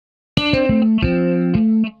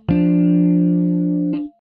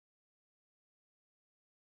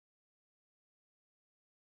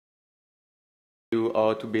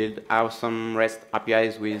to build awesome REST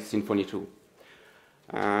APIs with Symfony2.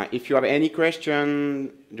 If you have any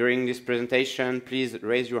question during this presentation, please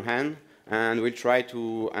raise your hand and we'll try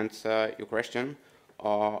to answer your question.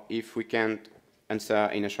 Or if we can't answer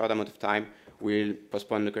in a short amount of time, we'll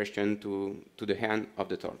postpone the question to the end of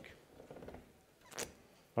the talk.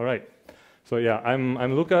 All right. So yeah,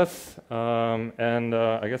 I'm Lukas, and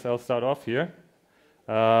I guess I'll start off here.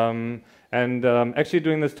 Actually,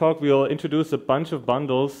 during this talk, we'll introduce a bunch of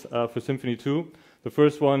bundles for Symfony2. The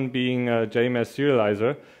first one being JMS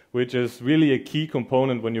Serializer, which is really a key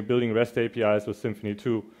component when you're building REST APIs with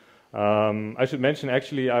Symfony2. I should mention,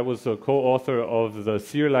 actually, I was a co-author of the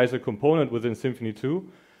Serializer component within Symfony2,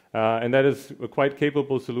 and that is a quite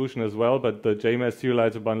capable solution as well, but the JMS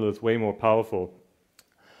Serializer bundle is way more powerful.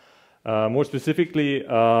 More specifically, with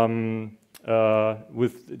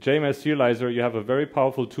JMS Serializer, you have a very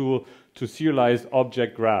powerful tool to serialize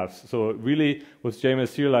object graphs. So really, with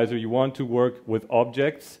JMS Serializer, you want to work with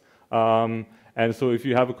objects. And so if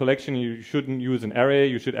you have a collection, you shouldn't use an array,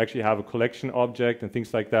 you should actually have a collection object and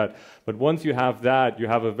things like that. But once you have that, you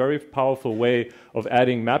have a very powerful way of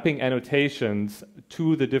adding mapping annotations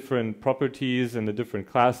to the different properties and the different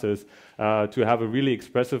classes to have a really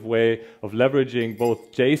expressive way of leveraging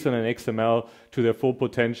both JSON and XML to their full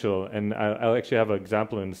potential. And I'll actually have an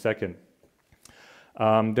example in a second.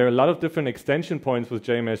 There are a lot of different extension points with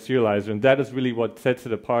JMS Serializer, and that is really what sets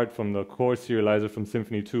it apart from the core serializer from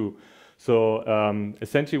Symfony2. So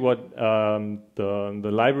essentially what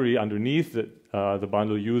the library underneath the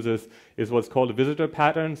bundle uses is what's called a visitor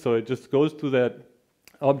pattern. So it just goes to that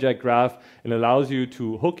object graph and allows you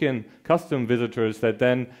to hook in custom visitors that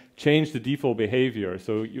then change the default behavior.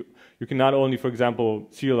 So you can not only, for example,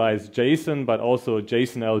 serialize JSON, but also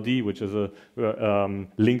JSON LD, which is a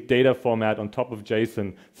linked data format on top of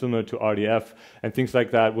JSON, similar to RDF, and things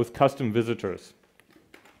like that with custom visitors.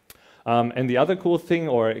 And the other cool thing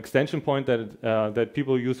or extension point that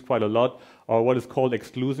people use quite a lot are what is called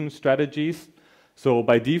exclusion strategies. So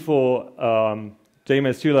by default,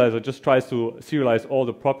 JMS Serializer just tries to serialize all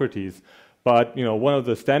the properties. But one of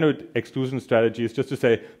the standard exclusion strategies is just to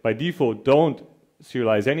say, by default, don't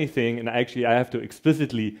serialize anything, and actually I have to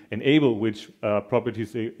explicitly enable which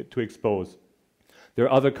properties to expose. There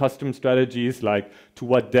are other custom strategies, like to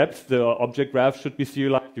what depth the object graph should be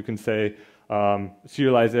serialized. You can say,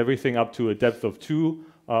 serialize everything up to a depth of 2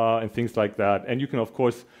 and things like that. And you can, of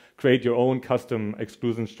course, create your own custom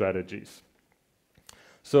exclusion strategies.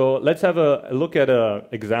 So let's have a look at an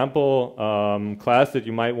example class that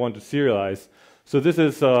you might want to serialize. So this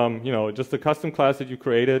is just a custom class that you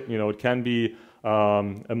created. It can be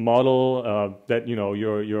a model that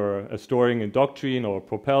you're storing in Doctrine or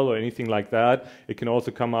Propel or anything like that. It can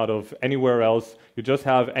also come out of anywhere else. You just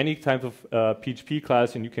have any type of PHP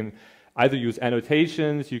class, and you can either use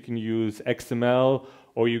annotations, you can use XML,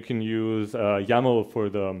 or you can use YAML for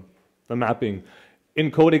the mapping. In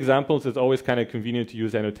code examples, it's always kind of convenient to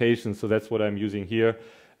use annotations, so that's what I'm using here.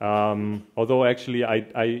 Although actually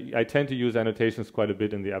I tend to use annotations quite a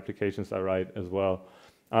bit in the applications I write as well.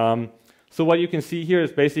 So what you can see here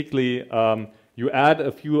is basically you add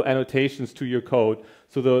a few annotations to your code.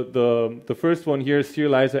 So the first one here is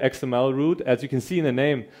serializer XML root. As you can see in the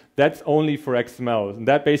name, that's only for XML, and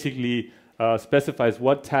that basically specifies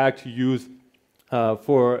what tag to use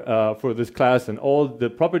for this class, and all the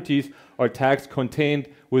properties are tags contained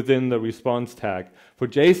within the response tag. For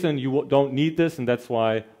JSON, you don't need this, and that's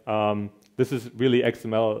why this is really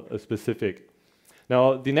XML specific.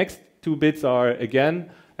 Now, the next 2 bits are,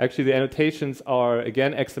 again, actually the annotations are,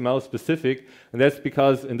 again, XML specific, and that's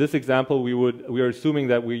because in this example we are assuming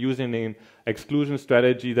that we're using an exclusion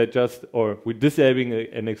strategy or we're disabling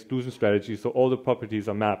an exclusion strategy, so all the properties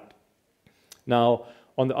are mapped. Now,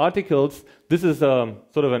 on the articles, this is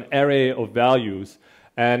sort of an array of values,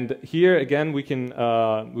 and here again we can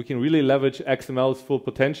really leverage XML's full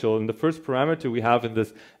potential. And the first parameter we have in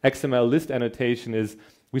this XML list annotation is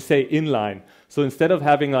we say inline. So instead of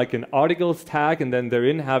having like an articles tag and then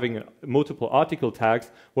therein having multiple article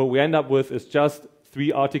tags, what we end up with is just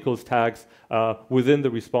 3 articles tags within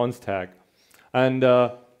the response tag. And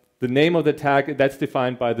the name of the tag, that's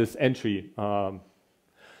defined by this entry.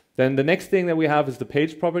 Then the next thing that we have is the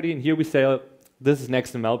page property, and here we say this is an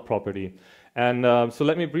XML property. And so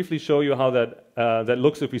let me briefly show you how that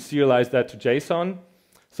looks if we serialize that to JSON.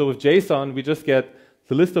 So with JSON, we just get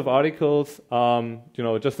the list of articles,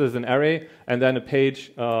 just as an array, and then a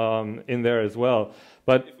page in there as well.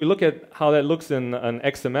 But if we look at how that looks in an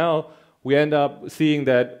XML, we end up seeing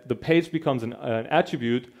that the page becomes an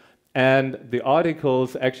attribute, and the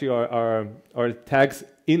articles actually are tags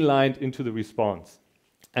inlined into the response.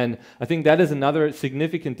 And I think that is another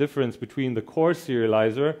significant difference between the core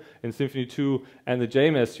serializer in Symfony 2 and the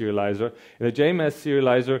JMS serializer. In the JMS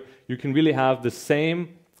serializer, you can really have the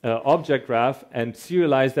same object graph and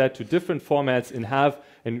serialize that to different formats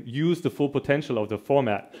and use the full potential of the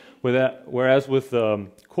format. Whereas with the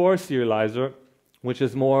core serializer, which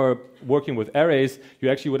is more working with arrays, you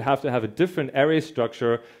actually would have to have a different array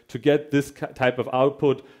structure to get this type of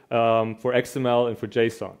output for XML and for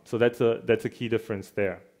JSON. So that's a key difference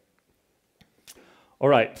there. All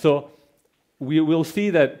right, so we will see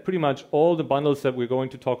that pretty much all the bundles that we're going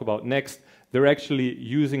to talk about next, they're actually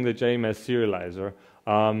using the JMS serializer.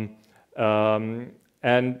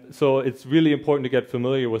 And so it's really important to get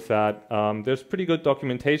familiar with that. There's pretty good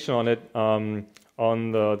documentation on it on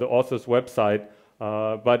the author's website,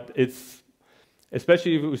 but it's,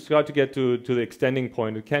 especially if we start to get to the extending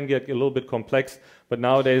point, it can get a little bit complex, but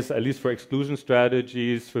nowadays, at least for exclusion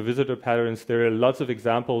strategies, for visitor patterns, there are lots of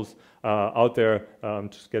examples out there to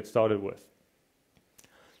get started with.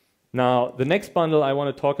 Now, the next bundle I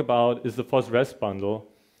want to talk about is the FOSS-REST bundle.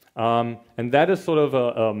 And that is sort of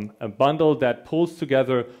a bundle that pulls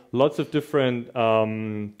together lots of different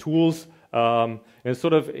tools. And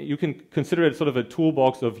sort of, you can consider it sort of a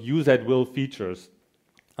toolbox of use-at-will features.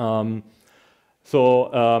 The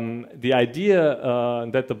idea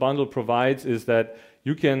that the bundle provides is that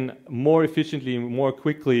you can more efficiently, more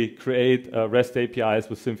quickly create REST APIs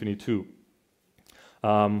with Symfony 2.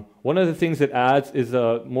 One of the things it adds is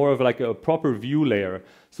more of like a proper view layer.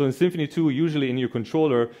 So in Symfony 2, usually in your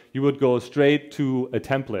controller, you would go straight to a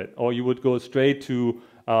template, or you would go straight to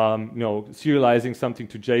serializing something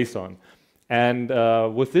to JSON. And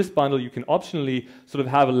with this bundle, you can optionally sort of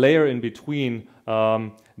have a layer in between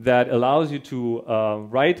that allows you to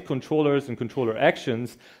write controllers and controller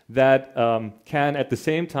actions that can at the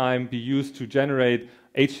same time be used to generate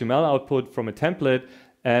HTML output from a template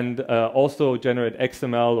and also generate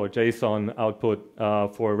XML or JSON output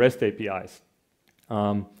for REST APIs.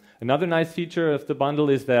 Another nice feature of the bundle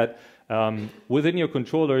is that within your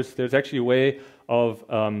controllers, there's actually a way of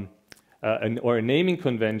or a naming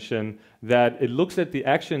convention that it looks at the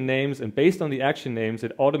action names, and based on the action names,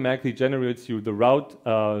 it automatically generates you the route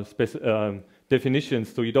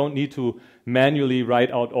definitions, so you don't need to manually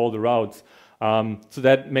write out all the routes. So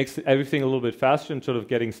that makes everything a little bit faster in sort of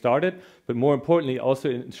getting started, but more importantly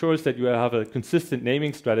also ensures that you have a consistent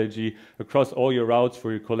naming strategy across all your routes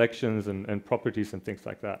for your collections and properties and things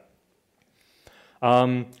like that.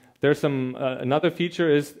 There's some another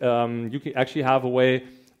feature is you can actually have a way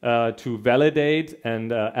to validate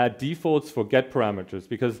and add defaults for get parameters,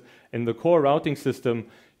 because in the core routing system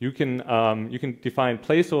you can define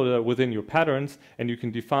placeholder within your patterns and you can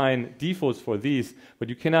define defaults for these, but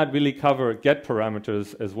you cannot really cover get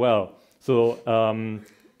parameters as well. So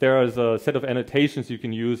there is a set of annotations you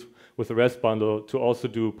can use with the REST bundle to also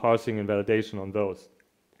do parsing and validation on those.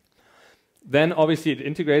 Then obviously it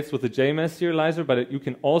integrates with the JMS serializer, but you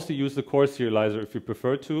can also use the core serializer if you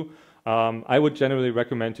prefer to. I would generally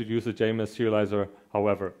recommend to use the JMS serializer,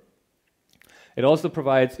 however. It also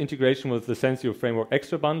provides integration with the Sensio Framework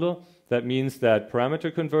Extra bundle. That means that parameter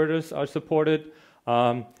converters are supported.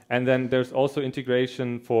 And then there's also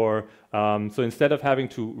integration for, so instead of having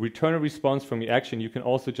to return a response from the action, you can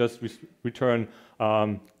also just return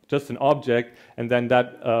just an object, and then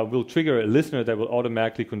that will trigger a listener that will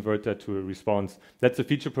automatically convert that to a response. That's a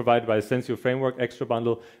feature provided by the Sensio Framework Extra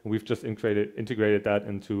bundle, and we've just integrated that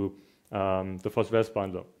into the FOSS-REST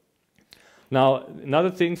bundle. Now, another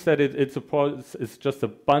thing that it supports is just a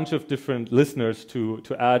bunch of different listeners to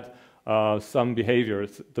add some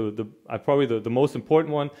behaviors. Probably the most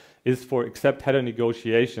important one is for accept header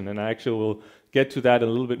negotiation, and I actually will get to that in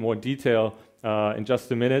a little bit more detail in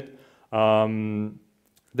just a minute.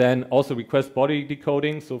 Then also request body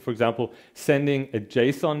decoding. So for example, sending a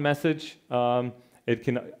JSON message, it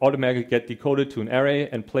can automatically get decoded to an array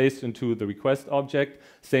and placed into the request object.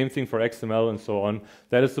 Same thing for XML and so on.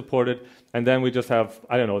 That is supported. And then we just have,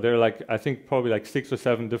 I don't know, there are like, I think probably like 6 or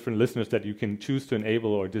 7 different listeners that you can choose to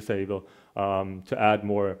enable or disable to add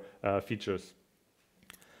more features.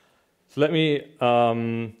 So let me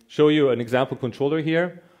show you an example controller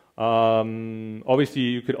here. Obviously,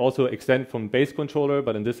 you could also extend from base controller,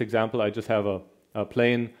 but in this example, I just have a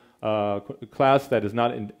plain class that is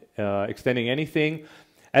not extending anything.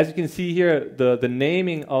 As you can see here, the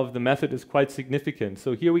naming of the method is quite significant.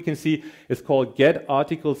 So here we can see it's called get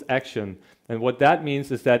articles action, and what that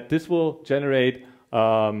means is that this will generate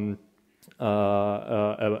a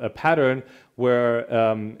pattern where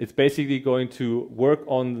it's basically going to work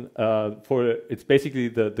on it's basically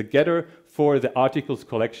the getter for the articles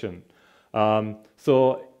collection.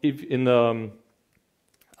 So if in the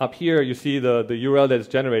up here you see the URL that's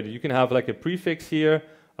generated. You can have like a prefix here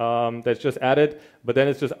that's just added, but then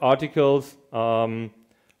it's just articles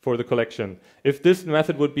for the collection. If this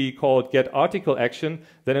method would be called getArticleAction,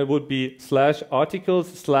 then it would be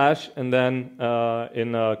 /articles/ and then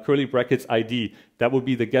in curly brackets ID. That would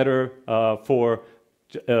be the getter for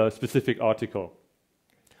a specific article.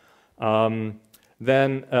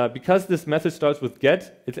 Then because this method starts with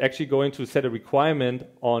get, it's actually going to set a requirement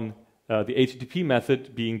on the HTTP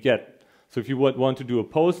method being get. So if you would want to do a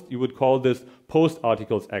post, you would call this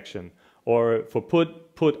post_articles_action, or for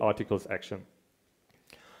put_articles_action.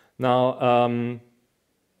 Now,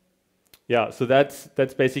 yeah, so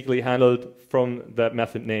that's basically handled from that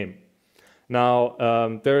method name. Now,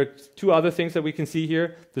 there are two other things that we can see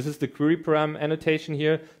here. This is the query param annotation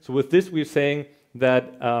here. So with this, we're saying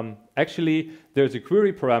that actually there's a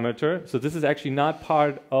query parameter. So this is actually not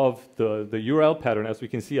part of the URL pattern, as we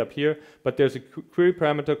can see up here, but there's a query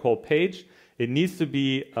parameter called page. It needs to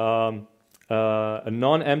be a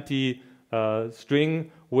non-empty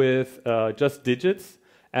string with just digits.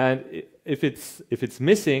 And if it's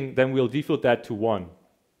missing, then we'll default that to 1.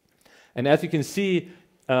 And as you can see,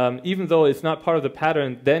 even though it's not part of the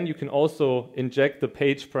pattern, then you can also inject the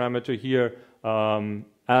page parameter here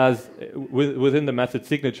within the method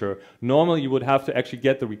signature. Normally, you would have to actually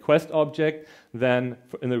get the request object, then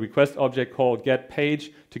in the request object called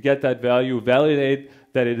getPage to get that value, validate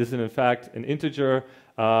that it is in fact an integer,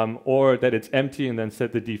 or that it's empty, and then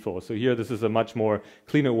set the default. So here, this is a much more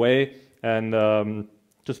cleaner way, and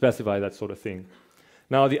to specify that sort of thing.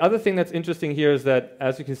 Now, the other thing that's interesting here is that,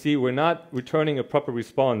 as you can see, we're not returning a proper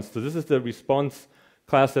response. So this is the response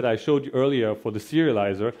class that I showed you earlier for the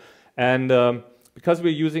serializer. And because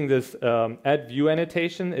we're using this add_view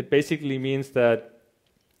annotation, it basically means that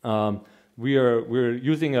we're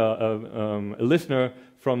using a listener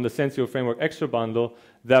from the Sensio Framework Extra bundle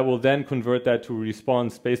that will then convert that to a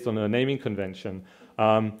response based on a naming convention.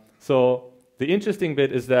 So the interesting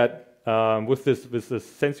bit is that with this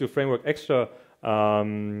Sensio Framework Extra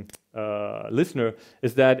listener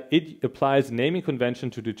is that it applies a naming convention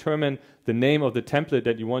to determine the name of the template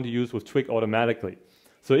that you want to use with Twig automatically.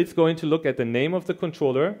 So it's going to look at the name of the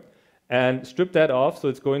controller and strip that off. So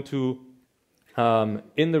it's going to,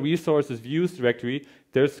 in the resources views directory,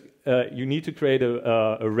 you need to create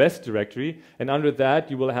a REST directory, and under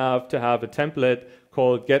that you will have to have a template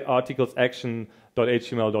called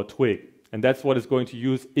getArticleSaction.html.twig. And that's what it's going to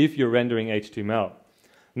use if you're rendering HTML.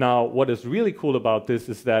 Now, what is really cool about this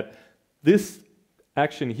is that this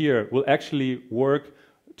action here will actually work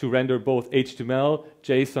to render both HTML,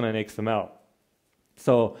 JSON, and XML.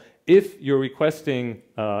 So if you're requesting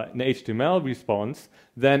an HTML response,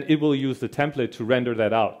 then it will use the template to render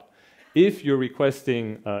that out. If you're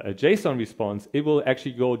requesting a JSON response, it will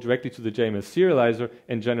actually go directly to the JMS serializer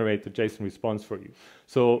and generate the JSON response for you.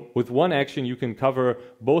 So with one action, you can cover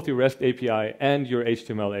both your REST API and your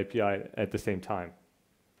HTML API at the same time.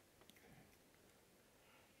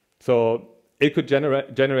 So it could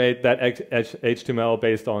generate that HTML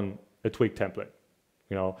based on a Twig template,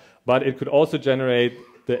 but it could also generate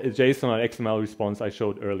the JSON or XML response I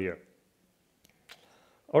showed earlier.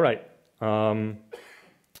 All right.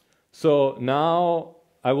 So now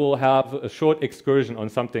I will have a short excursion on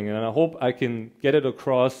something, and I hope I can get it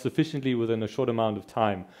across sufficiently within a short amount of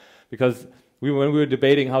time. Because when we were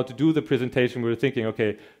debating how to do the presentation, we were thinking,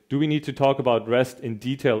 okay, do we need to talk about REST in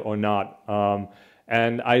detail or not?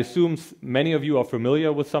 And I assume many of you are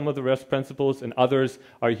familiar with some of the REST principles, and others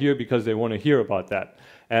are here because they want to hear about that.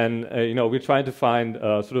 And we're trying to find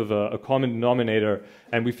sort of a common denominator,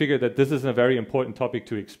 and we figured that this is a very important topic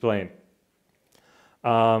to explain.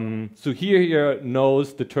 So here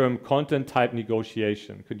knows the term content type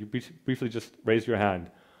negotiation. Could you briefly just raise your hand?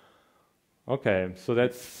 Okay, so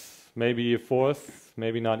that's maybe a fourth,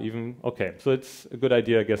 maybe not even. Okay, so it's a good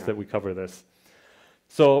idea, I guess, that we cover this.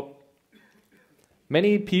 So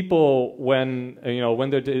many people, when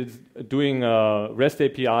they're doing REST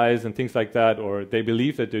APIs and things like that, or they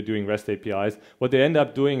believe that they're doing REST APIs, what they end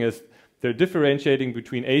up doing is they're differentiating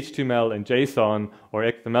between HTML and JSON or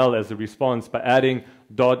XML as a response by adding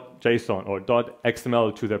 .json or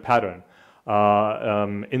 .xml to their pattern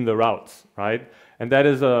in the routes, right? And that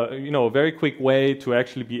is a very quick way to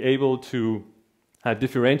actually be able to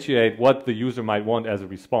differentiate what the user might want as a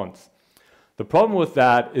response. The problem with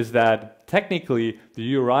that is that technically the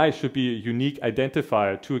URI should be a unique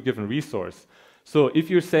identifier to a given resource. So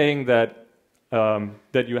if you're saying that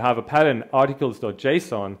that you have a pattern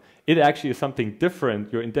articles.json, it actually is something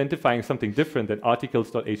different. You're identifying something different than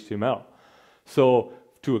articles.html. So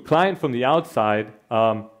to a client from the outside,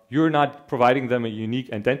 you're not providing them a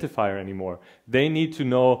unique identifier anymore. They need to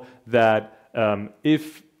know that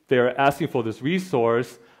if they're asking for this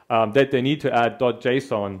resource, that they need to add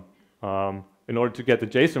 .json in order to get the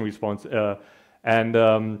JSON response.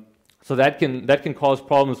 So that can cause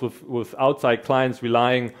problems with outside clients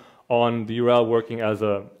relying on the URL working as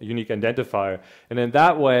a unique identifier. And in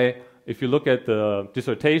that way, if you look at the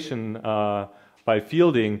dissertation by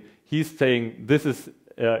Fielding, he's saying this is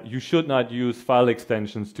you should not use file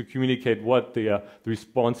extensions to communicate what the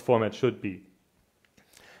response format should be.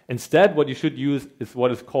 Instead, what you should use is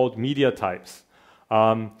what is called media types.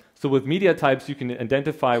 So with media types, you can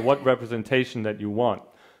identify what representation that you want.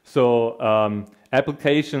 So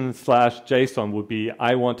application/JSON would be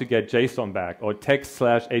I want to get JSON back, or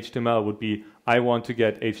text/HTML would be I want to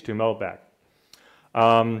get HTML back.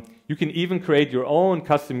 You can even create your own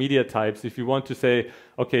custom media types if you want to say,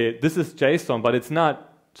 okay, this is JSON, but it's not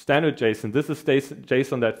standard JSON. This is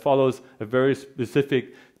JSON that follows a very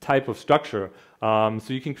specific type of structure. So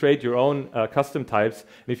you can create your own custom types.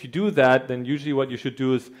 And if you do that, then usually what you should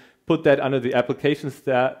do is put that under the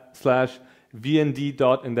application/VND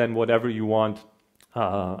dot and then whatever you want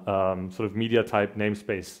sort of media type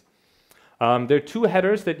namespace. There are two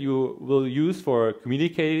headers that you will use for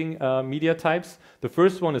communicating media types. The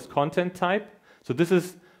first one is content type. So this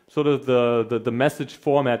is sort of the message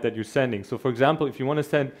format that you're sending. So for example, if you want to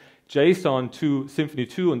send JSON to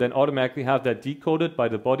Symfony2 and then automatically have that decoded by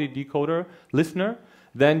the body decoder listener,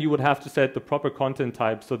 then you would have to set the proper content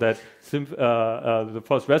type so that the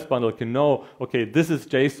first REST bundle can know, okay, this is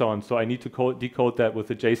JSON, so I need to decode that with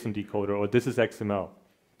the JSON decoder, or this is XML.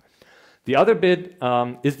 The other bit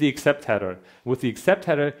is the accept header. With the accept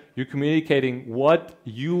header, you're communicating what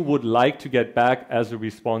you would like to get back as a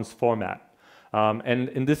response format. And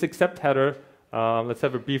in this accept header, let's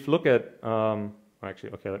have a brief look at,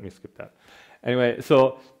 actually, okay, let me skip that. Anyway,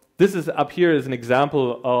 so this is up here is an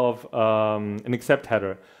example of an accept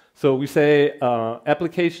header. So we say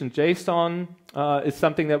application JSON is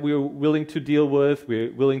something that we're willing to deal with.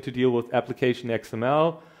 We're willing to deal with application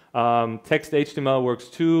XML. Text HTML works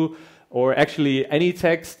too, or actually any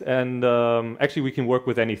text, and actually we can work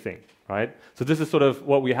with anything, right? So this is sort of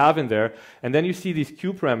what we have in there. And then you see these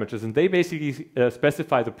Q parameters, and they basically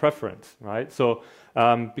specify the preference, right? So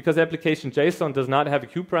because application JSON does not have a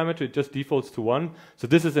Q parameter, it just defaults to 1. So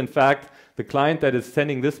this is in fact the client that is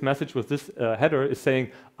sending this message with this header is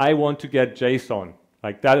saying, I want to get JSON.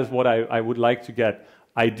 Like that is what I would like to get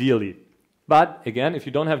ideally. But again, if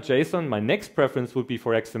you don't have JSON, my next preference would be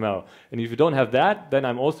for XML. And if you don't have that, then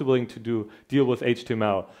I'm also willing to deal with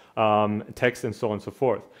HTML, text, and so on and so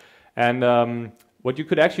forth. And what you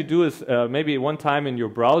could actually do is maybe one time in your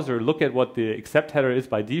browser, look at what the accept header is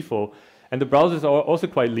by default. And the browsers are also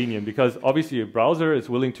quite lenient because obviously a browser is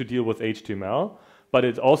willing to deal with HTML, but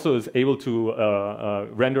it also is able to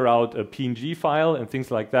render out a PNG file and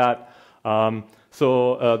things like that.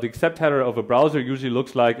 So the accept header of a browser usually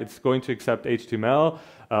looks like it's going to accept HTML.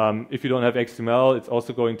 If you don't have XML, it's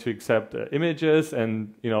also going to accept images,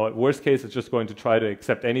 and at worst case, it's just going to try to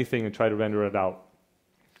accept anything and try to render it out.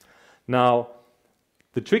 Now,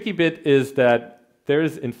 the tricky bit is that there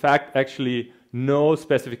is in fact actually no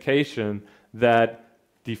specification that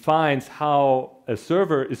defines how a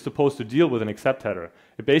server is supposed to deal with an accept header.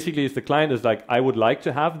 It basically is the client is like, I would like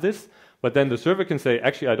to have this, but then the server can say,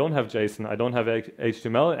 actually, I don't have JSON, I don't have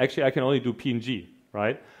HTML, actually, I can only do PNG,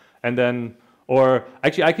 right? And then, or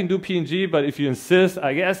actually, I can do PNG, but if you insist,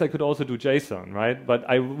 I guess I could also do JSON, right? But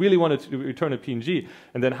I really wanted to return a PNG.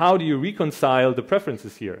 And then how do you reconcile the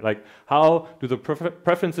preferences here? Like, how do the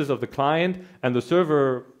preferences of the client and the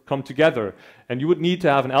server come together? And you would need to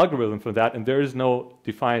have an algorithm for that, and there is no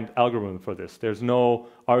defined algorithm for this. There's no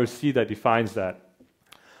RC that defines that.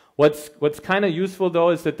 What's kind of useful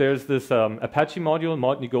though is that there's this Apache module,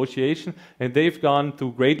 mod negotiation, and they've gone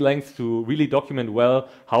to great lengths to really document well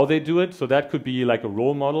how they do it. So that could be like a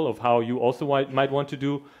role model of how you also might want to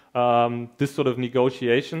do this sort of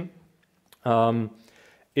negotiation. In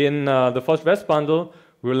the first REST bundle,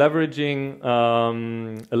 we're leveraging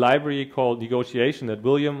a library called Negotiation that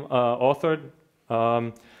William authored,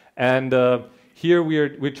 and here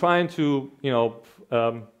we're trying to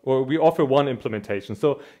or we offer one implementation.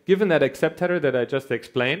 So given that accept header that I just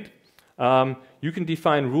explained, you can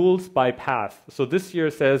define rules by path. So this here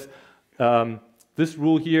says this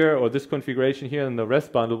rule here or this configuration here in the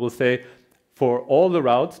REST bundle will say for all the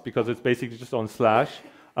routes, because it's basically just on slash,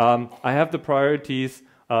 I have the priorities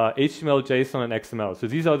HTML, JSON, and XML. So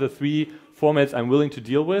these are the 3 formats I'm willing to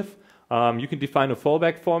deal with. You can define a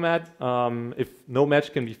fallback format if no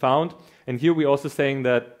match can be found. And here we're also saying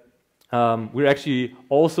that we're actually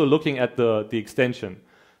also looking at the extension.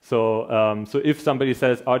 So, so if somebody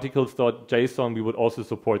says articles.json, we would also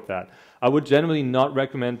support that. I would generally not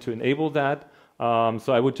recommend to enable that. So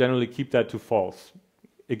I would generally keep that to false.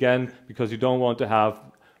 Again, because you don't want to have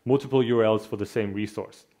multiple URLs for the same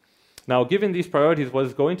resource. Now, given these priorities, what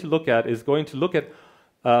it's going to look at is going to look at,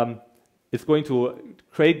 it's going to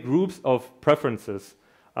create groups of preferences.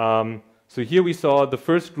 So here we saw the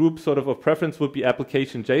first group sort of preference would be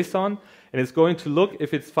application JSON, and it's going to look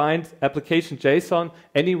if it finds application JSON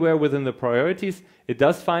anywhere within the priorities. It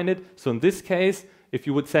does find it. So in this case, if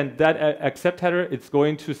you would send that accept header, it's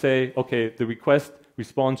going to say, okay, the request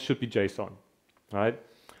response should be JSON, right?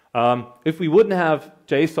 If we wouldn't have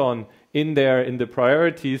JSON in there in the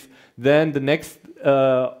priorities, then the next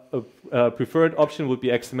preferred option would be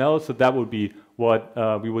XML, so that would be what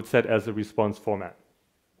we would set as a response format.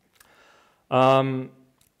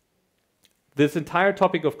 This entire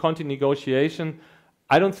topic of content negotiation,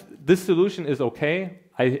 this solution is okay.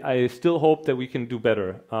 I still hope that we can do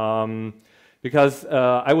better. Because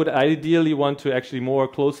I would ideally want to actually more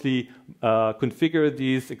closely configure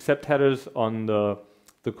these accept headers on the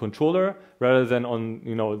controller rather than on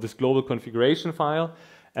this global configuration file.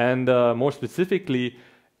 And more specifically,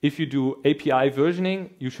 if you do API versioning,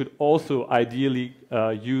 you should also ideally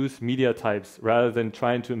use media types rather than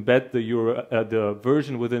trying to embed the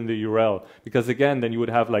version within the URL. Because again, then you would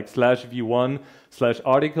have like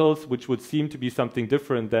 /v1/articles, which would seem to be something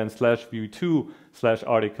different than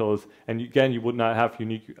 /v2/articles. And again, you would not have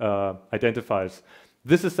unique identifiers.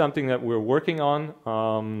 This is something that we're working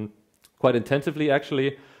on quite intensively,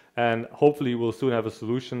 actually, and hopefully we'll soon have a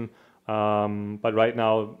solution. But right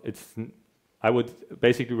now, I would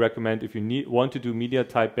basically recommend if you want to do media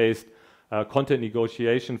type-based content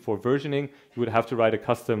negotiation for versioning, you would have to write a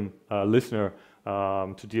custom listener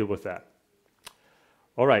to deal with that.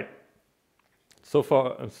 All right. So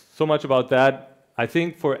much about that. I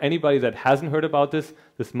think for anybody that hasn't heard about this,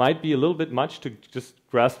 this might be a little bit much to just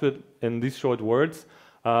grasp it in these short words.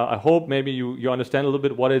 I hope maybe you understand a little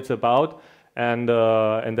bit what it's about, and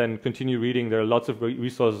then continue reading. There are lots of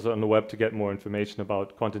resources on the web to get more information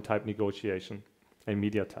about content type negotiation and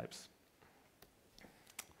media types.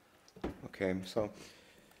 Okay, so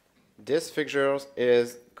this figure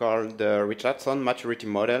is called the Richardson maturity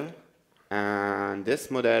model, and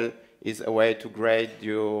this model is a way to grade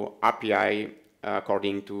your API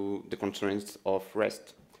according to the constraints of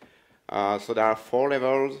REST. So there are 4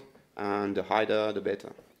 levels, and the higher the better.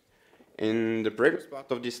 In the previous part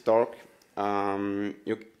of this talk, you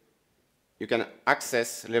can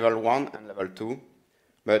access level 1 and level 2,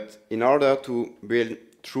 but in order to build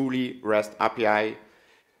truly REST API,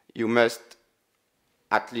 you must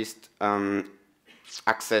at least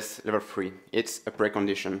access level 3. It's a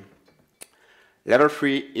precondition. Level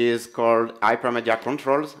 3 is called hypermedia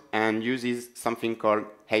controls and uses something called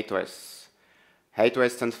HOS.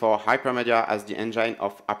 HOS stands for hypermedia as the engine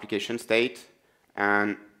of application state,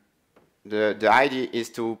 and the idea is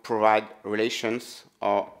to provide relations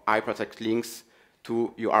or hypertext links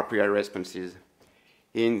to your API responses.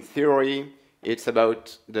 In theory, it's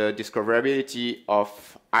about the discoverability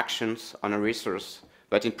of actions on a resource,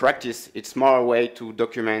 but in practice, it's more a way to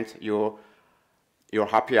document your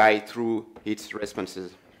API through its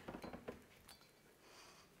responses.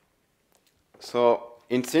 So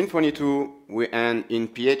in Symfony2 and in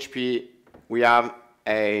PHP, we have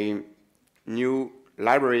a new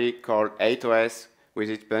library called 8OS with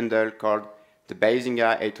its bundle called the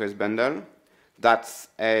Basinga 8OS bundle. That's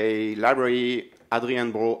a library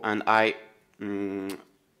Adrian Bro and I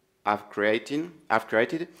have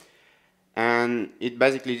created, and it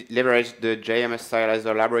basically leverages the JMS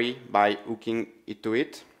serializer library by hooking it to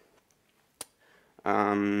it.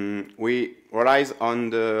 We rely on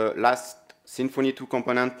the last Symfony2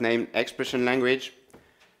 component named expression language.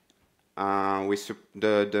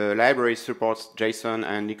 The library supports JSON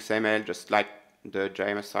and XML just like the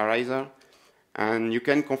JMS serializer. And you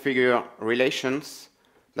can configure relations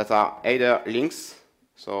that are either links,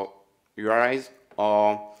 so URIs,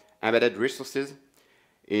 or embedded resources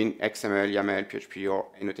in XML, YAML, PHP, or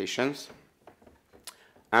annotations.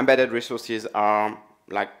 Embedded resources are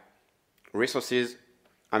like resources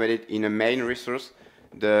embedded in a main resource.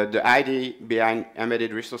 The idea behind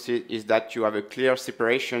embedded resources is that you have a clear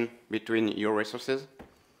separation between your resources.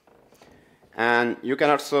 And you can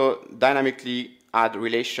also dynamically add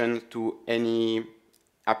relations to any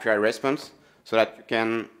API response so that you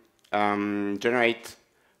can generate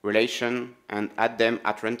relation and add them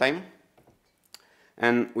at runtime.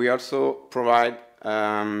 And we also provide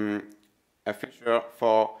a feature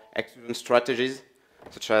for exclusion strategies,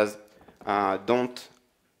 such as don't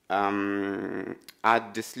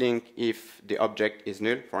add this link if the object is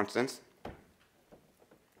null, for instance.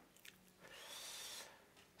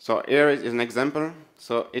 So here is an example.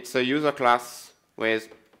 So it's a user class with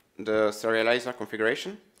the serializer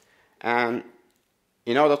configuration. And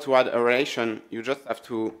in order to add a relation, you just have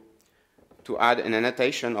to add an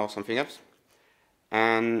annotation or something else.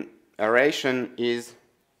 And a relation is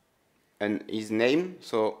name.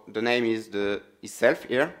 So the name is self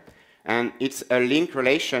here. And it's a link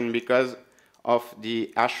relation because of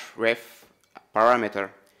the href parameter.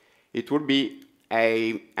 It would be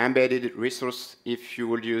an embedded resource if you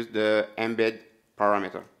would use the embed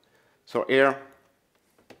parameter. So here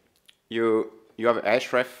you have a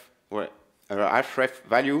href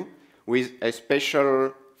value with a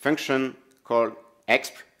special function called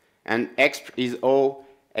exp, and exp is how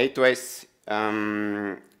A2S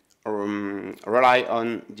rely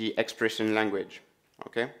on the expression language.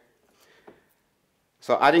 Okay.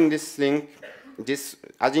 So adding this link, this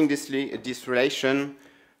relation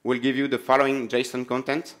will give you the following JSON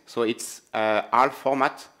content. So it's HAL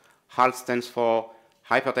format. HAL stands for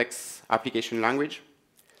Hypertext Application Language,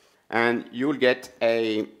 and you will get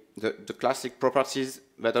the classic properties,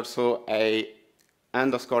 but also a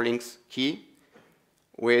underscore links key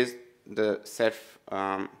with the self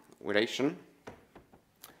relation.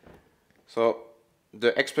 So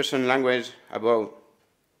the expression language above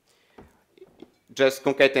just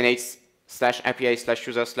concatenates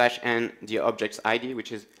 /API/user/ and the object's ID,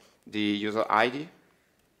 which is the user ID.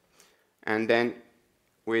 And then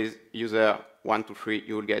with user 123,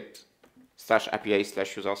 you will get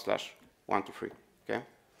 /API/user/123. Okay.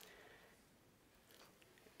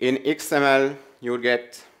 In XML, you will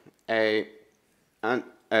get a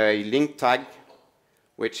link tag,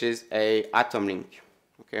 which is a atom link.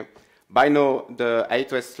 Okay. By now, the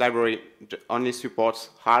A2S library only supports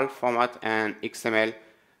HAL format and XML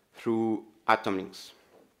through atom links.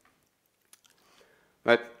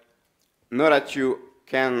 But now that you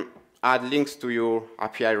can add links to your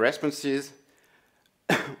API responses,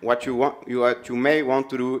 what you may want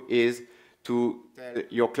to do is to tell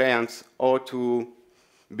your clients how to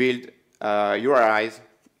build URIs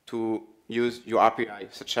to use your API,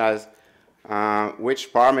 such as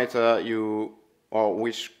which parameter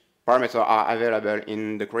which parameters are available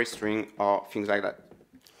in the query string or things like that.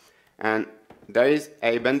 And there is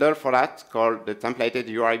a bundle for that called the templated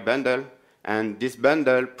URI bundle, and this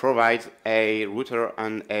bundle provides a router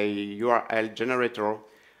and a URL generator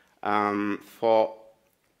for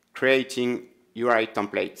creating URI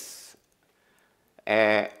templates.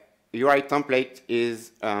 A URI template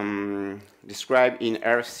is described in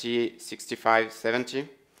RFC 6570.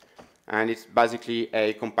 And it's basically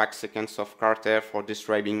a compact sequence of characters for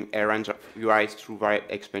describing a range of URIs through varied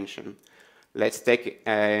expansion. Let's take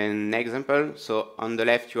an example. So on the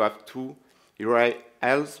left, you have two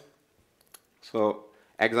URLs. So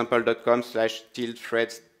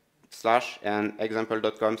example.com/threads/ and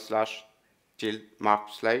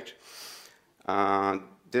example.com/mark/.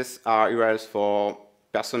 These are URLs for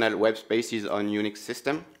personal web spaces on Unix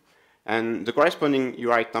system. And the corresponding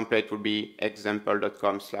URI template will be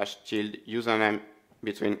example.com/username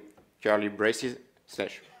between curly braces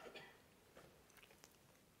 /.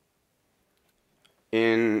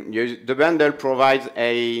 The bundle provides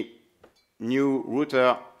a new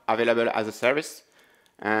router available as a service.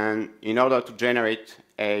 And in order to generate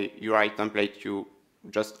a URI template, you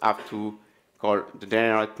just have to call the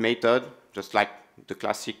generate method, just like the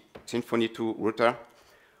classic Symfony2 router,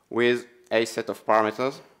 with a set of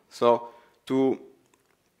parameters. So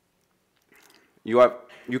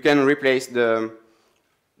you can replace the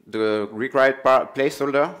required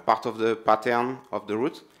placeholder, part of the pattern of the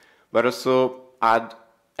route, but also add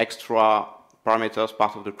extra parameters,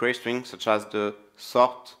 part of the query string, such as the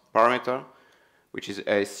sort parameter, which is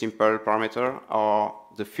a simple parameter, or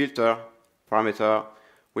the filter parameter,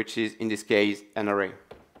 which is in this case an array.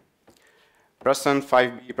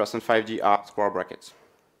 %5b, %5d are square brackets.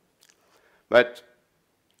 But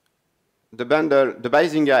the bundle, the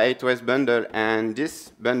Bizinga A2S bundle and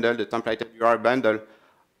this bundle, the templated URI bundle,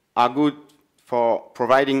 are good for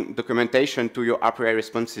providing documentation to your API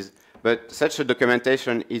responses. But such a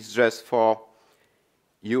documentation is just for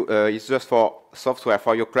software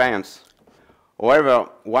for your clients. However,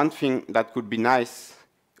 one thing that could be nice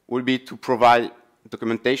would be to provide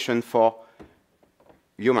documentation for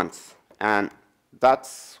humans, and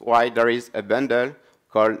that's why there is a bundle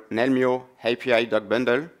called Nelmio API Doc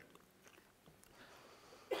Bundle.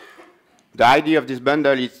 The idea of this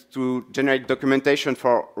bundle is to generate documentation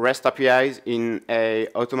for REST APIs in an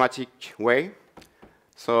automatic way.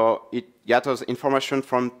 So it gathers information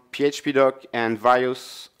from PHP-doc and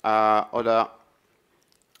various other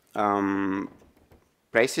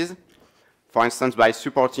places. For instance, by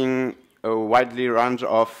supporting a wide range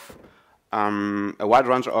of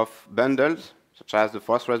bundles, such as the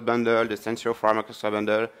Postgres bundle, the Sensio Framework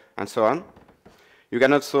bundle, and so on. You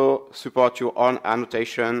can also support your own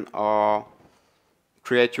annotation or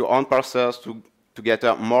create your own parsers to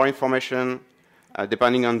gather more information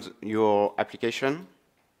depending on your application.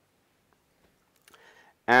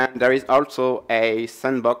 And there is also a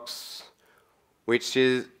sandbox, which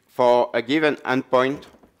is for a given endpoint,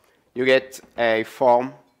 you get a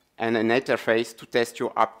form and an interface to test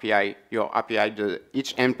your API.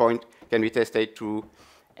 Each endpoint can be tested through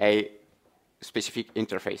a specific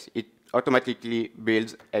interface. It automatically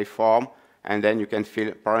builds a form, and then you can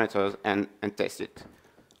fill parameters and test it,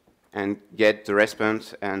 and get the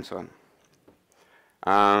response, and so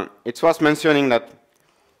on. It's worth mentioning that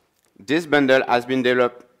this bundle has been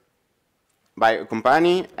developed by a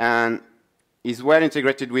company and is well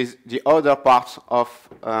integrated with the other parts of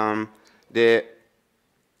the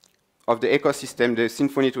ecosystem, the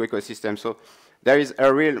Symfony2 ecosystem. So there is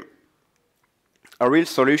a real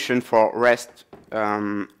solution for REST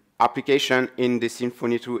application in the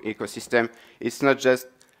Symfony2 ecosystem. It's not just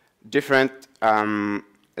different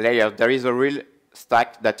layers. There is a real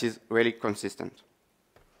stack that is really consistent.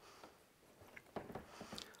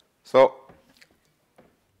 So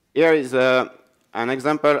here is an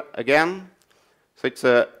example again. So it's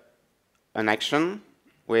an action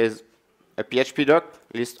with a PHP-doc,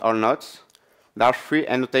 list all nodes. There are 3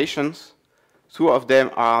 annotations. 2 of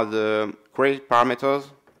them are the query parameters,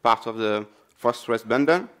 part of the Postgres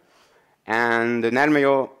bundle. And the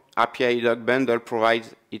Nalmeo API doc bundle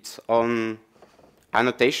provides its own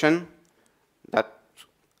annotation that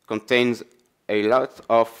contains a lot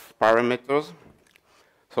of parameters.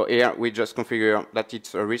 So here we just configure that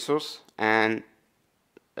it's a resource and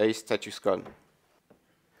a status code.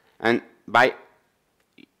 And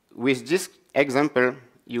with this example,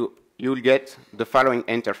 you'll get the following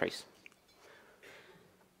interface.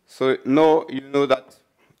 So now you know that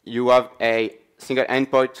you have a single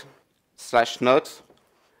endpoint /node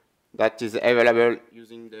that is available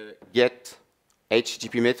using the get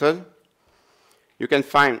HTTP method. You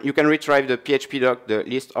can retrieve the PHP-doc, the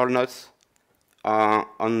list all nodes,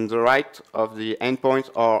 on the right of the endpoint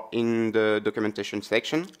or in the documentation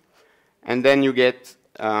section. And then you get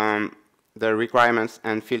the requirements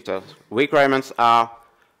and filters. Requirements are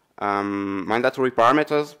mandatory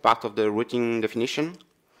parameters, part of the routing definition,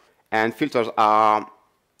 and filters are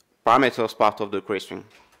parameters, part of the query string.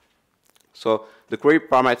 So the query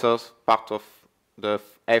parameters, part of the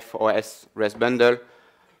FOS REST bundle,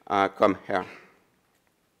 come here.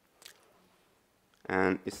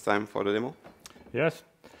 And it's time for the demo. Yes.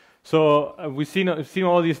 So we've seen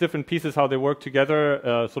all these different pieces, how they work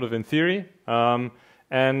together, sort of in theory.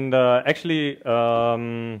 Actually,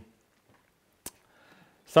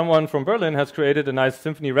 someone from Berlin has created a nice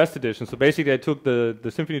Symfony REST edition. So basically, I took the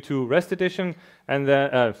Symfony2 REST edition, and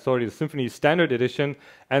then the Symfony Standard edition,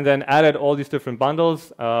 and then added all these different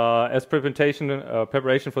bundles. As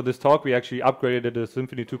preparation for this talk, we actually upgraded it to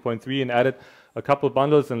Symfony 2.3 and added a couple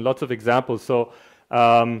bundles and lots of examples. So.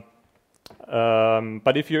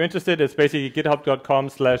 But if you're interested, it's basically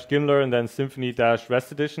github.com/Gimler and then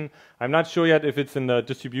Symfony-REST edition. I'm not sure yet if it's in the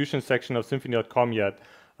distribution section of Symfony.com yet.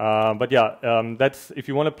 But yeah, that's if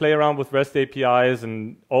you want to play around with REST APIs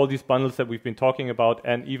and all these bundles that we've been talking about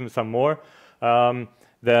and even some more,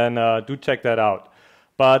 then do check that out.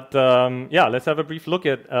 But yeah, let's have a brief look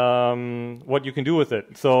at what you can do with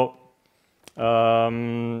it. So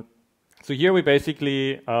here we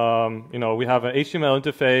basically, we have an HTML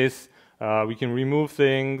interface. We can remove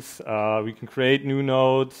things. We can create new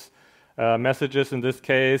nodes, messages in this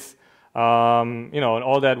case. And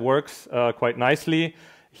all that works quite nicely.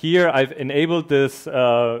 Here I've enabled this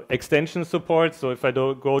extension support. So if I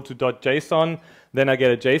go to .json, then I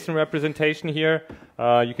get a JSON representation here.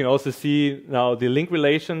 You can also see now the link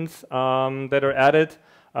relations that are added.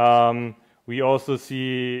 We also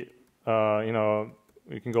see,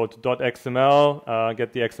 we can go to .xml,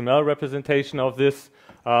 get the XML representation of this.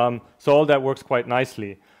 So all that works quite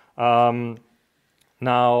nicely. I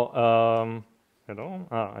have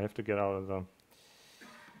to get out of the...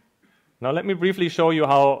 Now let me briefly show you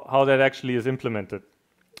how that actually is implemented.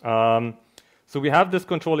 So we have this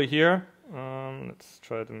controller here. Let's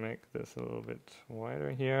try to make this a little bit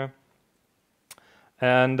wider here.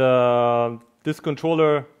 And this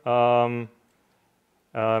controller,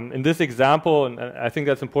 in this example, and I think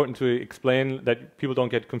that's important to explain that people don't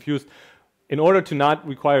get confused, in order to not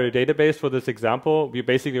require a database for this example, we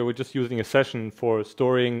basically were just using a session for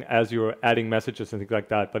storing as you're adding messages and things like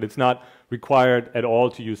that. But it's not required at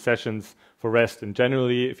all to use sessions for REST. And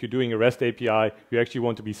generally, if you're doing a REST API, you actually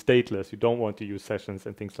want to be stateless. You don't want to use sessions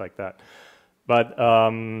and things like that. But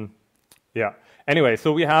yeah. Anyway,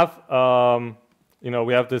 so we have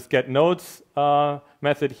we have this get nodes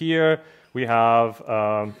method here. We have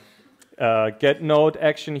get node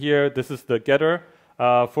action here. This is the getter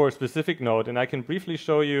for a specific node, and I can briefly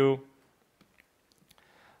show you.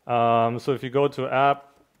 So if you go to app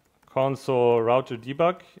console router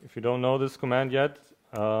debug, if you don't know this command yet,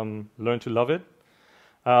 learn to love it.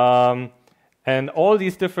 And all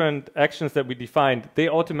these different actions that we defined, they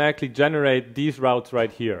automatically generate these routes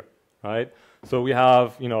right here, right? So we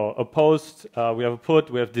have, a post, we have a put,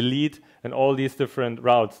 we have delete, and all these different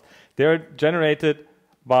routes. They're generated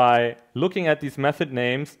by looking at these method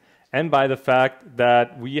names and by the fact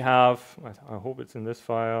that we have, I hope it's in this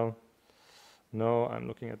file. No, I'm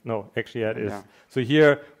looking at, no, actually it is. Yeah. So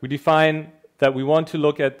here we define that we want to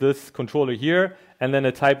look at this controller here and then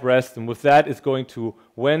a type REST, and with that it's going to,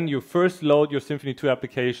 when you first load your Symfony2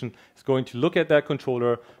 application, it's going to look at that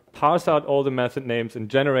controller, parse out all the method names and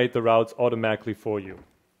generate the routes automatically for you.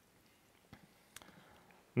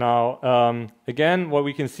 Now, again, what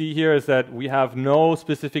we can see here is that we have no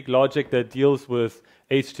specific logic that deals with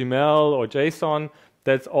HTML or JSON.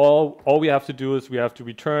 That's all we have to do is we have to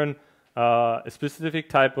return a specific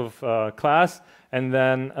type of class, and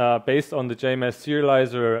then based on the JMS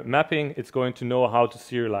serializer mapping, it's going to know how to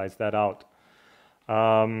serialize that out.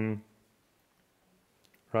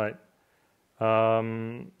 Right.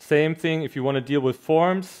 Same thing if you want to deal with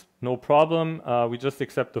forms, no problem. We just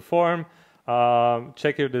accept the form.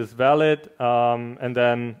 Check it is valid, and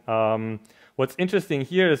then what's interesting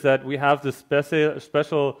here is that we have this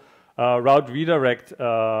special route redirect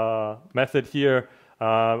method here.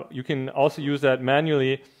 You can also use that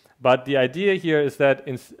manually, but the idea here is that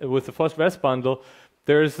with the first REST bundle,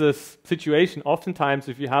 there is this situation oftentimes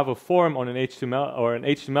if you have a form on an HTML or an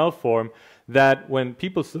HTML form that when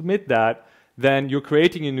people submit that, then you're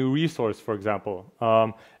creating a new resource, for example.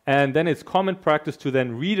 And then it's common practice to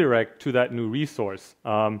then redirect to that new resource.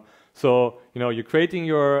 So you're creating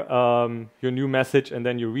your new message, and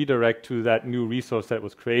then you redirect to that new resource that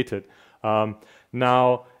was created.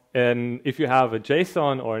 Now, and if you have a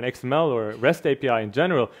JSON or an XML or a REST API in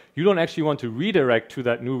general, you don't actually want to redirect to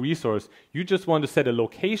that new resource. You just want to set a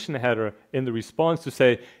location header in the response to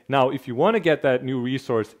say, now, if you want to get that new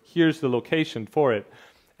resource, here's the location for it.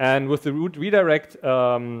 And with the route redirect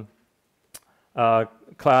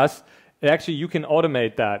class, actually you can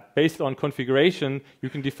automate that. Based on configuration, you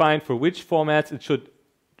can define for which formats it should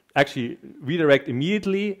actually redirect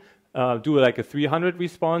immediately, do like a 300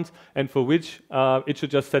 response, and for which it should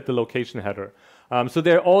just set the location header. So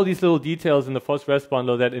there are all these little details in the FOSS REST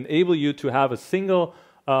bundle that enable you to have a single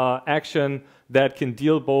action that can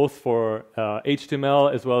deal both for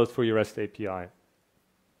HTML as well as for your REST API.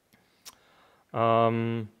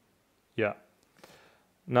 Yeah.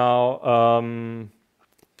 Now,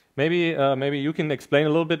 maybe you can explain a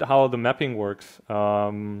little bit how the mapping works,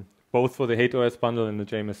 both for the HateOS bundle and the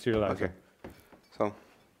JMS serializer. Okay. So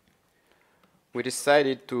we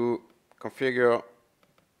decided to configure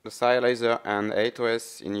the serializer and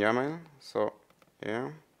HateOS in YAML. So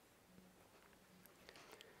here.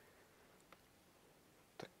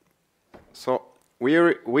 So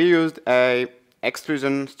we used a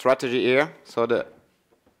exclusion strategy here. So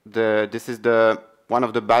this is one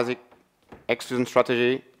of the basic exclusion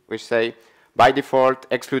strategy, which say by default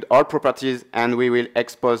exclude all properties, and we will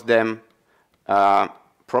expose them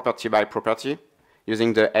property by property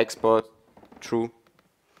using the export true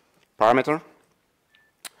parameter.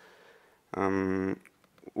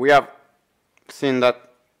 We have seen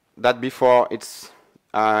that before. It's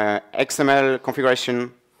XML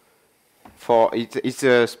configuration for it's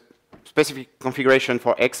a specific configuration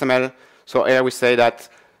for XML. So here we say that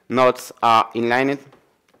nodes are inlined,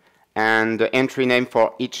 and the entry name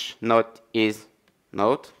for each node is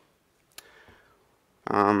node.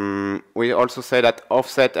 We also say that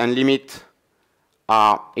offset and limit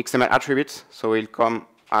are XML attributes, so will come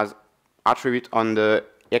as attribute on the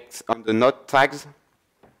node tags.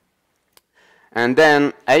 And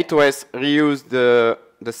then HateOS reuse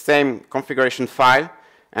the same configuration file,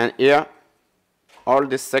 and here all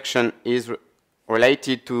this section is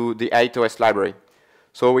related to the HateOS library.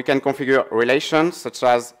 So we can configure relations such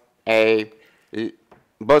as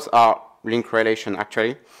both are link relation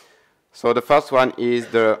actually. So the first one is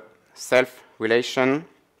the self relation.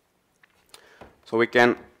 So we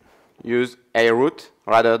can use a root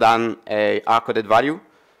rather than a hard-coded value.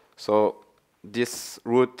 So this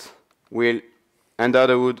root will, under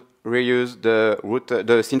the hood, reuse the router,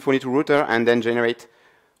 the Symfony2 router, and then generate,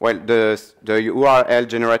 well, the URL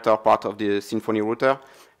generator part of the Symfony router,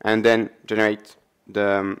 and then generate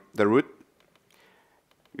the root.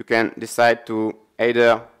 You can decide to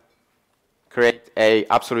either create a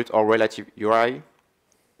absolute or relative URI.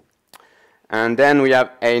 And then we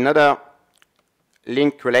have another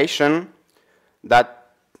link relation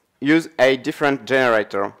that use a different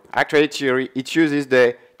generator. Actually, it uses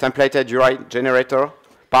the templated URI generator,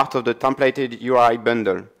 part of the templated URI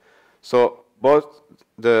bundle. So both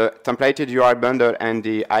the templated URI bundle and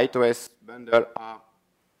the I2S bundle are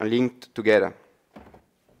linked together.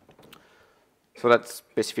 So that's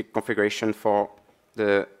specific configuration for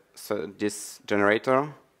this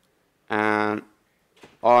generator. And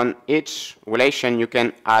on each relation, you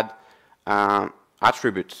can add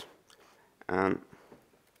attributes.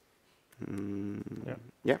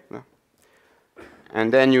 Yeah.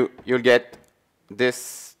 And then you'll get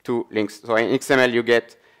these two links. So in XML, you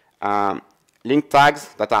get link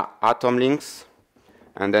tags that are atom links,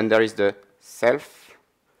 and then there is the self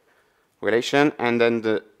relation, and then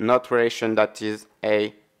the not relation that is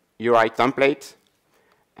a URI template,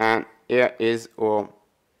 and here is our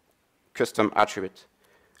custom attribute.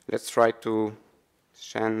 Let's try to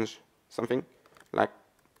change something, like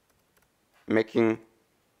making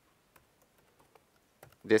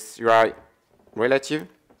this URI relative,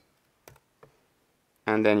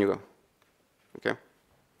 and then you go. Okay.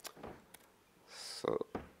 So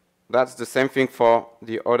that's the same thing for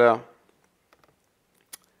the other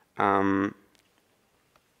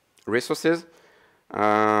resources.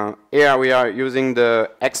 Here we are using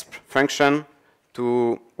the exp function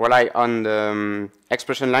to rely on the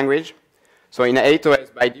expression language. So in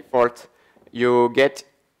A2S, by default, you get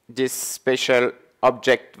this special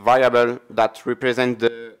object variable that represents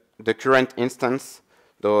the current instance.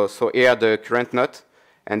 So here the current node,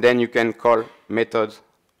 and then you can call methods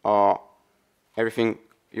or everything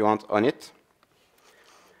you want on it.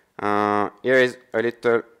 Here is a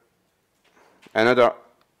little another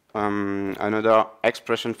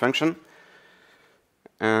expression function,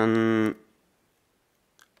 and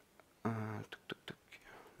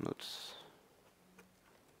notes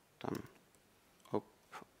done. Hope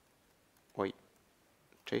wait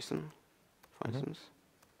JSON, for instance.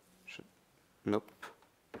 Nope.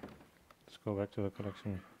 Let's go back to the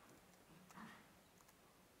collection.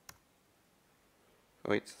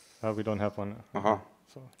 Wait. We don't have one.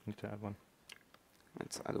 So need to add one.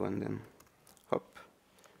 Let's add one then. Hop.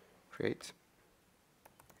 Create.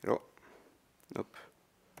 Hero. Nope.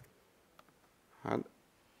 Add.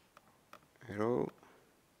 Hero.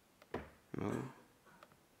 No.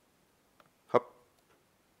 Hop.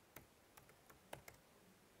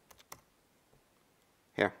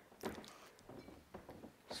 Here.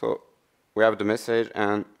 So we have the message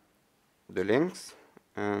and the links,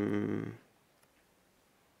 and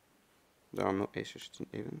there are no A16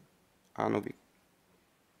 even. No big.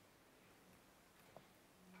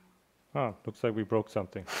 Looks like we broke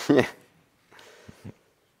something. Yeah.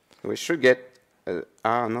 We should get.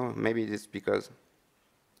 No, maybe it's because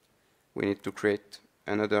we need to create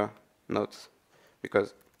another node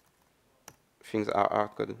because things are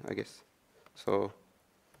hard-coded, I guess. So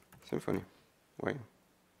Symfony, why?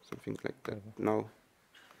 Something like that. No.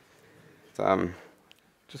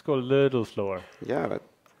 Just go a little slower. Yeah, but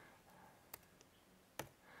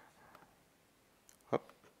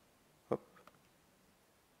hop.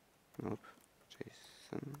 Nope.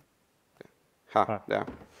 JSON. There.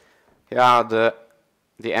 Here are the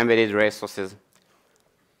embedded resources.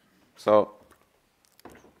 So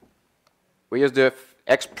we use the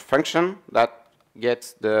exp function that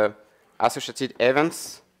gets the associated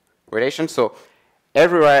events relation. So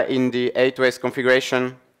everywhere in the A2S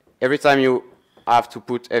configuration, every time you have to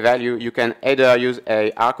put a value, you can either use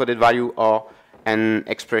a hard-coded value or an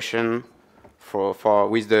expression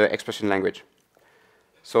with the expression language.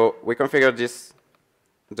 So we configure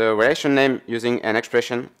the relation name using an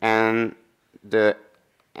expression, and the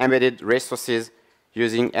embedded resources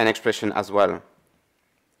using an expression as well.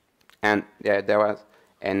 And yeah, there was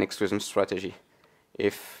an exclusion strategy.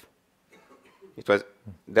 If it was,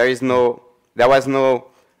 there was no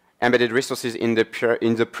embedded resources in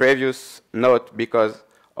the previous node because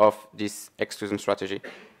of this exclusion strategy.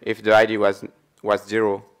 If the ID was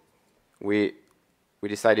 0, we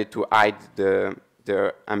decided to hide the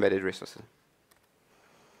embedded resources.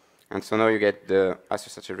 And so now you get the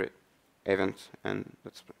associated event, and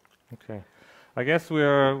that's okay. I guess we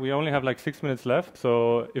only have like 6 minutes left,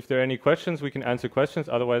 so if there are any questions, we can answer questions.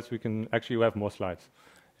 Otherwise, we can actually have more slides.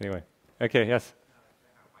 Anyway, okay, yes.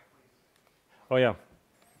 Oh, yeah.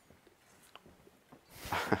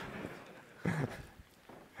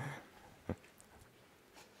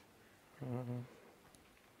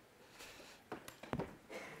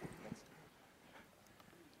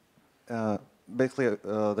 Basically,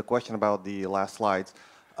 the question about the last slides.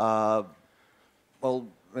 Well,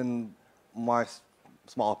 in my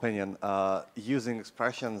small opinion, using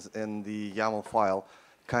expressions in the YAML file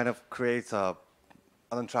kind of creates an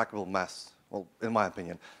untrackable mess. Well, in my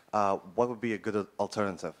opinion, what would be a good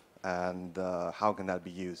alternative, and how can that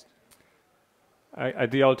be used?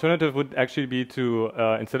 The alternative would actually be to,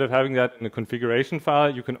 instead of having that in a configuration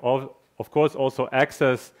file, you can, of course, also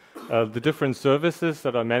access the different services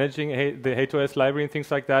that are managing the H2S library and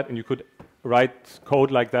things like that, and you could write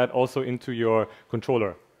code like that also into your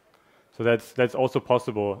controller. So that's also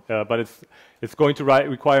possible, but it's going to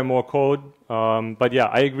require more code. But yeah,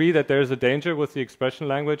 I agree that there is a danger with the expression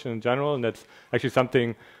language in general, and that's actually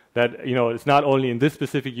something that, you know, it's not only in this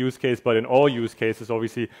specific use case, but in all use cases.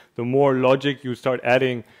 Obviously, the more logic you start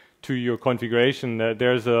adding to your configuration,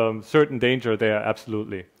 there's a certain danger there,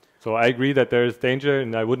 absolutely. So I agree that there is danger,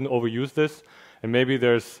 and I wouldn't overuse this. And maybe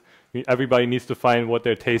everybody needs to find what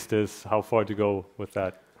their taste is, how far to go with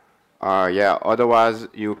that. Yeah, otherwise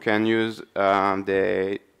you can use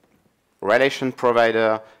the relation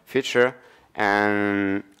provider feature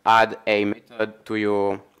and add a method to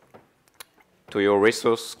your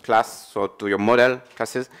resource class, so to your model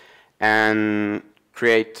classes, and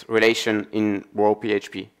create relation in raw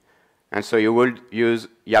PHP. And so you will use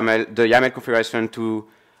the YAML configuration to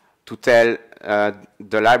tell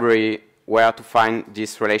the library where to find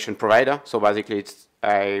this relation provider. So basically it's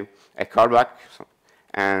a callback.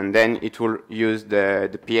 And then it will use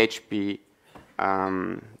the PHP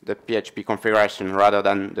configuration rather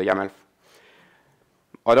than the YAML.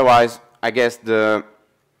 Otherwise, I guess the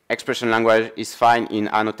expression language is fine in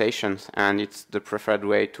annotations, and it's the preferred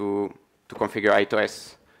way to configure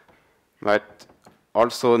H2S. But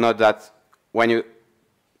also note that when you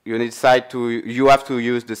decide you have to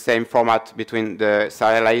use the same format between the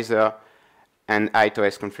serializer and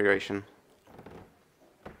H2S configuration.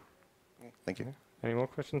 Thank you. Any more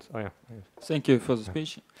questions? Oh, yeah. Thank you for the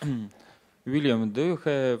speech. William, do you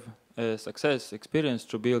have a success experience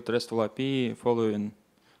to build RESTful API following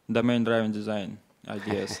domain-driven design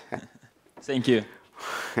ideas? Thank you.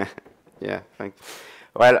 Yeah, thanks.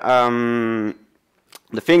 Well,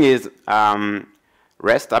 the thing is,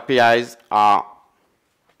 REST APIs are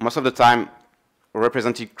most of the time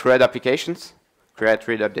representing CRUD applications, create,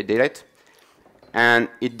 read, update, delete, and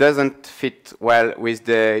it doesn't fit well with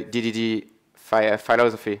the DDD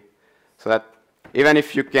philosophy. So that even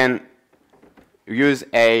if you can use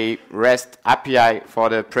a REST API for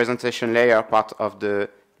the presentation layer part of the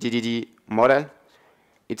DDD model,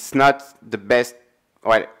 it's not the best.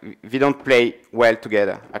 Well, we don't play well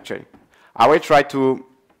together, actually. I will try to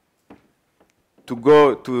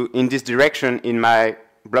go in this direction in my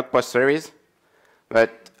blog post series,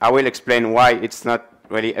 but I will explain why it's not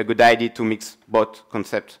really a good idea to mix both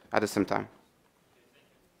concepts at the same time.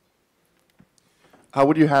 How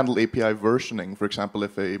would you handle API versioning, for example,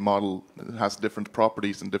 if a model has different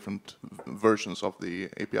properties and different versions of the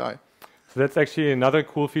API? So that's actually another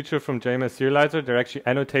cool feature from JMS Serializer. There are actually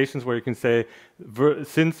annotations where you can say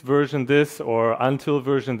since version this or until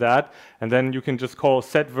version that, and then you can just call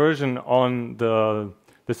set version on the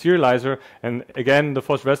serializer. And again, the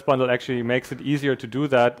FOSS REST bundle actually makes it easier to do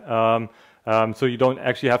that, so you don't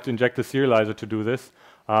actually have to inject the serializer to do this.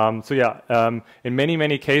 So yeah, in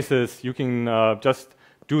many cases, you can just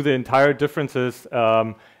do the entire differences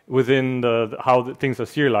within how things are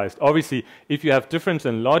serialized. Obviously, if you have difference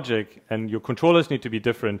in logic and your controllers need to be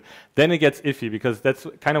different, then it gets iffy, because that's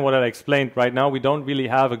kind of what I explained. Right now, we don't really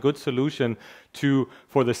have a good solution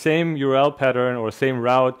for the same URL pattern or same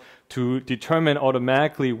route to determine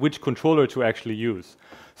automatically which controller to actually use.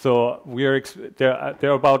 So there are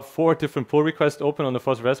about 4 different pull requests open on the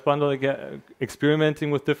FOSS REST bundle, experimenting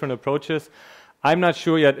with different approaches. I'm not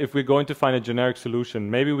sure yet if we're going to find a generic solution.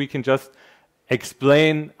 Maybe we can just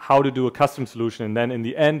explain how to do a custom solution, and then in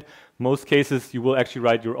the end, most cases, you will actually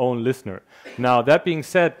write your own listener. Now, that being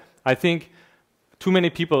said, I think too many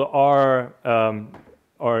people are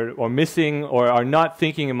missing or are not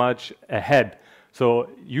thinking much ahead. So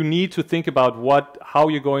you need to think about how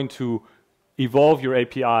you're going to evolve your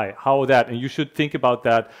API, and you should think about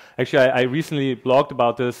that. Actually, I recently blogged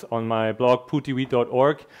about this on my blog,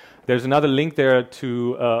 putiwheat.org. There's another link there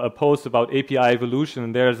to a post about API evolution,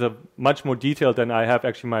 and there's a much more detail than I have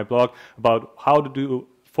actually in my blog about how to do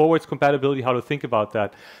forwards compatibility, how to think about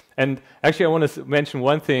that. And actually, I want to mention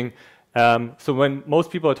one thing. So when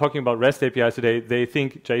most people are talking about REST APIs today, they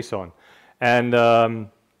think JSON. And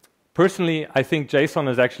personally, I think JSON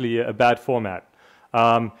is actually a bad format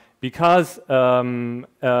because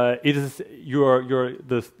it is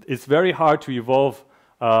it's very hard to evolve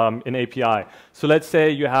an API. So let's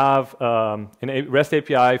say you have a REST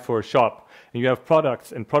API for a shop, and you have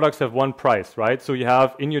products, and products have one price, right? So you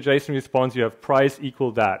have in your JSON response, you have price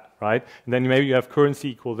equal that, right? And then maybe you have currency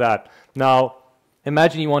equal that. Now,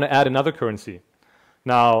 imagine you want to add another currency.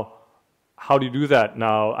 Now, how do you do that?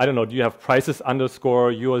 Now, I don't know, do you have prices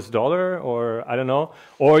underscore US dollar, or I don't know?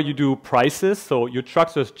 Or you do prices, so your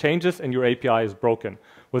structure changes and your API is broken.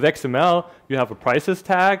 With XML, you have a prices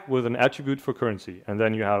tag with an attribute for currency, and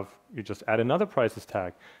then you just add another prices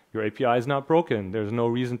tag. Your API is not broken. There's no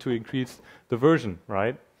reason to increase the version,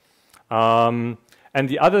 right? And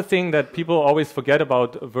the other thing that people always forget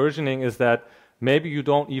about versioning is that maybe you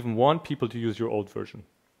don't even want people to use your old version,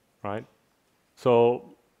 right?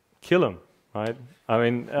 So kill them, right? I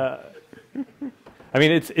mean,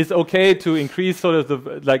 it's okay to increase sort of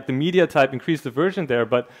the media type, increase the version there,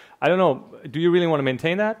 but I don't know. Do you really want to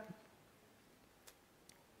maintain that?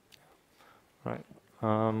 Right.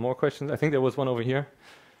 More questions? I think there was one over here.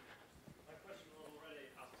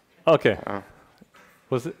 Okay.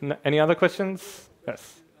 Was it any other questions?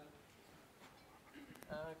 Yes.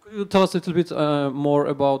 Could you tell us a little bit more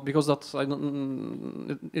about, because that's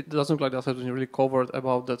it doesn't look like that has been really covered,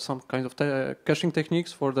 about that some kind of caching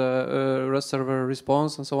techniques for the REST server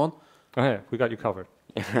response and so on? Oh yeah, we got you covered.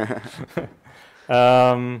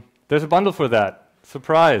 There's a bundle for that.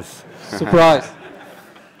 Surprise. Surprise.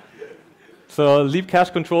 So Leap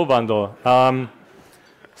Cache Control Bundle.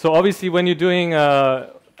 So obviously when you're doing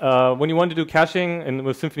when you want to do caching and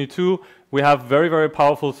with Symfony2, we have very, very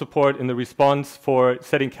powerful support in the response for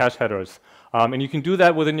setting cache headers. And you can do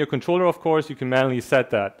that within your controller, of course. You can manually set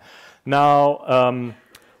that. Now,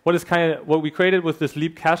 what we created with this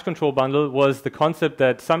Leap Cache Control Bundle was the concept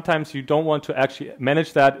that sometimes you don't want to actually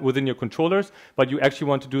manage that within your controllers, but you actually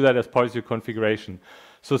want to do that as part of your configuration.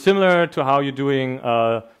 So similar to how you're doing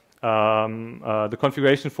the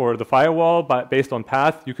configuration for the firewall based on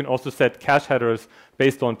path, you can also set cache headers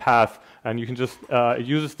based on path, and you can just it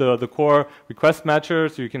uses the core request matcher,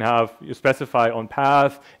 so you specify on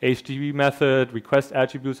path, HTTP method, request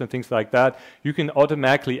attributes, and things like that. You can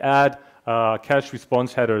automatically add cache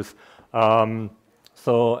response headers.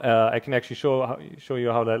 So I can actually show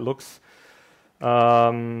you how that looks.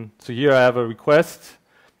 So here I have a request,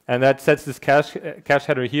 and that sets this cache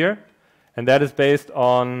header here. And that is based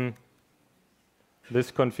on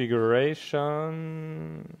this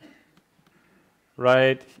configuration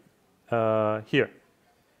right here.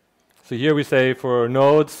 So here we say for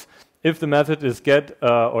nodes, if the method is get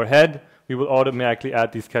or head, we will automatically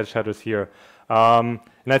add these cache headers here. And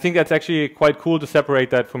I think that's actually quite cool to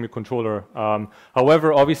separate that from your controller.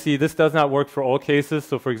 However, obviously, this does not work for all cases.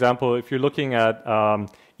 So for example, if you're looking at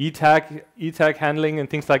e-tag handling and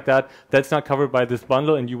things like that, that's not covered by this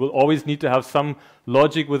bundle, and you will always need to have some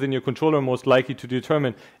logic within your controller most likely to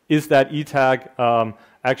determine, is that e-tag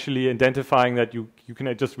actually identifying that you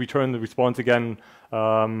can just return the response again,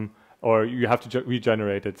 or you have to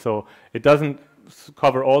regenerate it. So it doesn't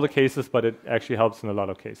cover all the cases, but it actually helps in a lot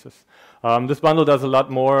of cases. This bundle does a lot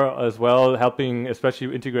more as well, helping,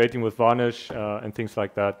 especially integrating with Varnish and things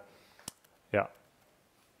like that. Yeah.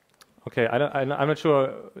 Okay, I'm not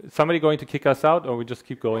sure. Is somebody going to kick us out, or we just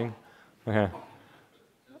keep going? Okay.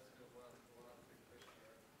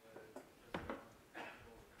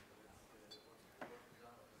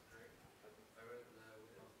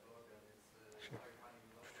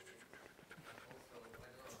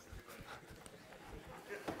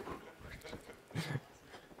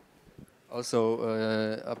 Also,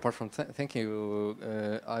 apart from thank you,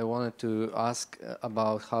 I wanted to ask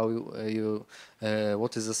about how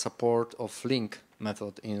what is the support of link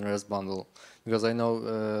method in REST bundle, because I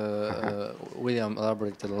know William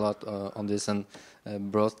elaborated a lot on this and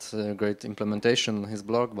brought great implementation in his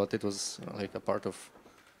blog, but it was like a part of.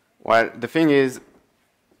 Well, the thing is,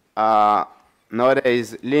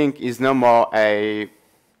 nowadays link is no more a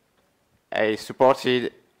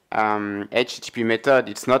supported HTTP method.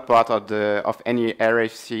 It's not part of any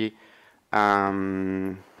RFC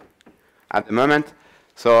at the moment.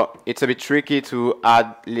 So it's a bit tricky to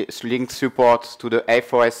add link support to the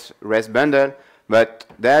A4S REST bundle, but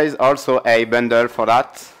there is also a bundle for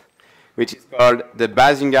that, which is called the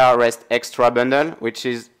Bazinga REST Extra bundle, which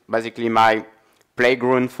is basically my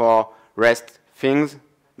playground for REST things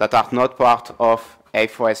that are not part of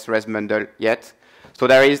A4S REST bundle yet. So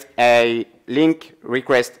there is a link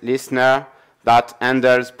request listener that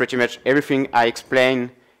handles pretty much everything I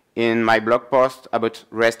explain in my blog post about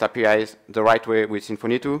REST APIs the right way with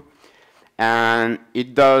Symfony2. and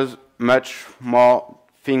it does much more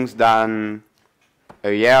things than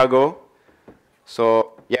a year ago.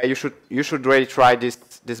 So yeah, you should really try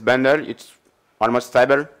this bundle. It's almost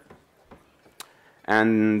stable,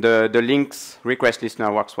 and the links request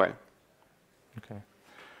listener works well. Okay.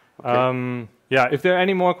 Yeah, if there are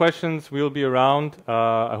any more questions, we'll be around.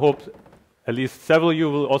 I hope at least several of you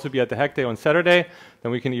will also be at the Hack Day on Saturday.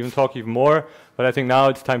 Then we can even talk even more. But I think now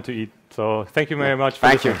it's time to eat. So thank you very much for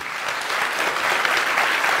listening. Thank you.